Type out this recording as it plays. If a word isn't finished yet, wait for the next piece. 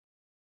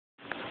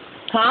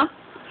Huh?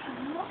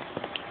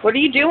 What are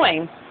you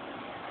doing?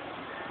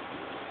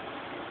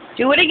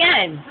 Do it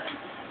again.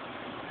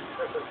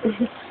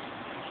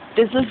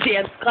 This is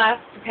dance class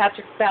for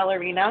Patrick's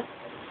ballerina.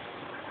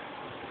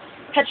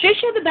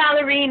 Patricia the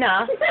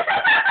ballerina.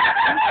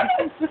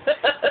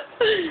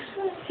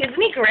 Isn't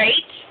he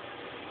great?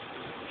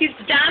 He's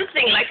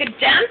dancing like a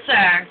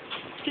dancer.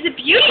 He's a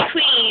beauty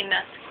queen.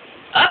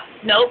 Oh,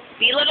 nope.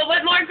 Be a little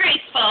bit more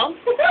graceful.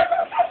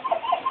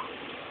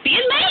 Be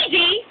a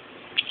lady.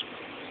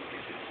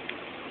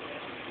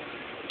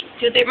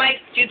 Do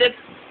the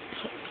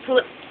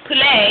poulet.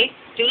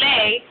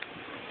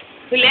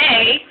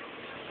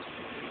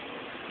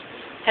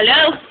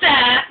 Hello,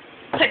 sir.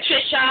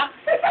 Patricia.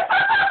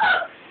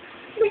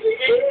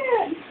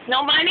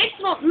 No, my name's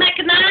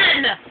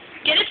McNann.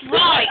 Get it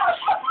right.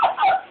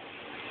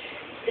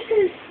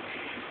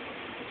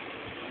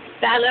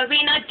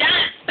 Ballerina,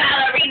 dance,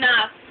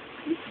 ballerina.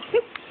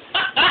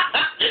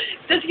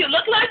 Does you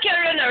look like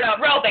you're in an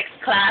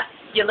aerobics class,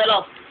 you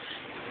little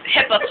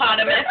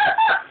hippopotamus?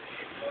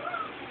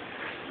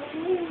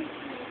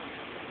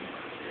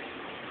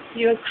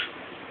 You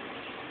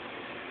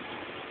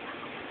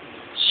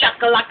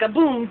shakalaka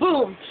boom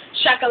boom,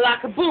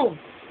 shakalaka boom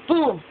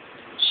boom,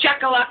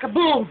 shakalaka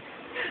boom.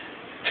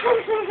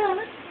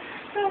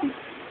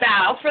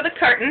 Bow for the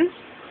curtains.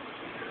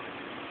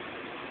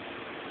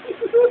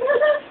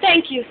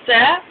 Thank you,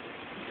 sir.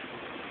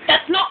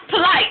 That's not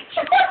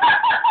polite.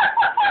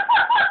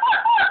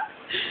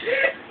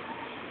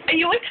 Are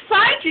you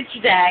excited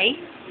today?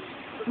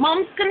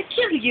 Mom's gonna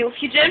kill you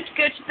if you don't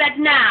go to bed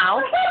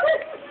now.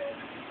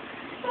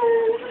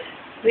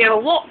 We have a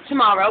walk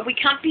tomorrow. We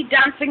can't be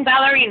dancing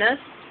ballerinas.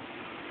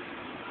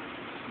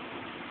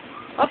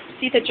 Oh,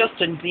 see the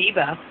Justin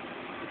Bieber.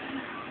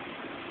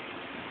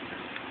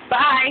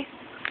 Bye.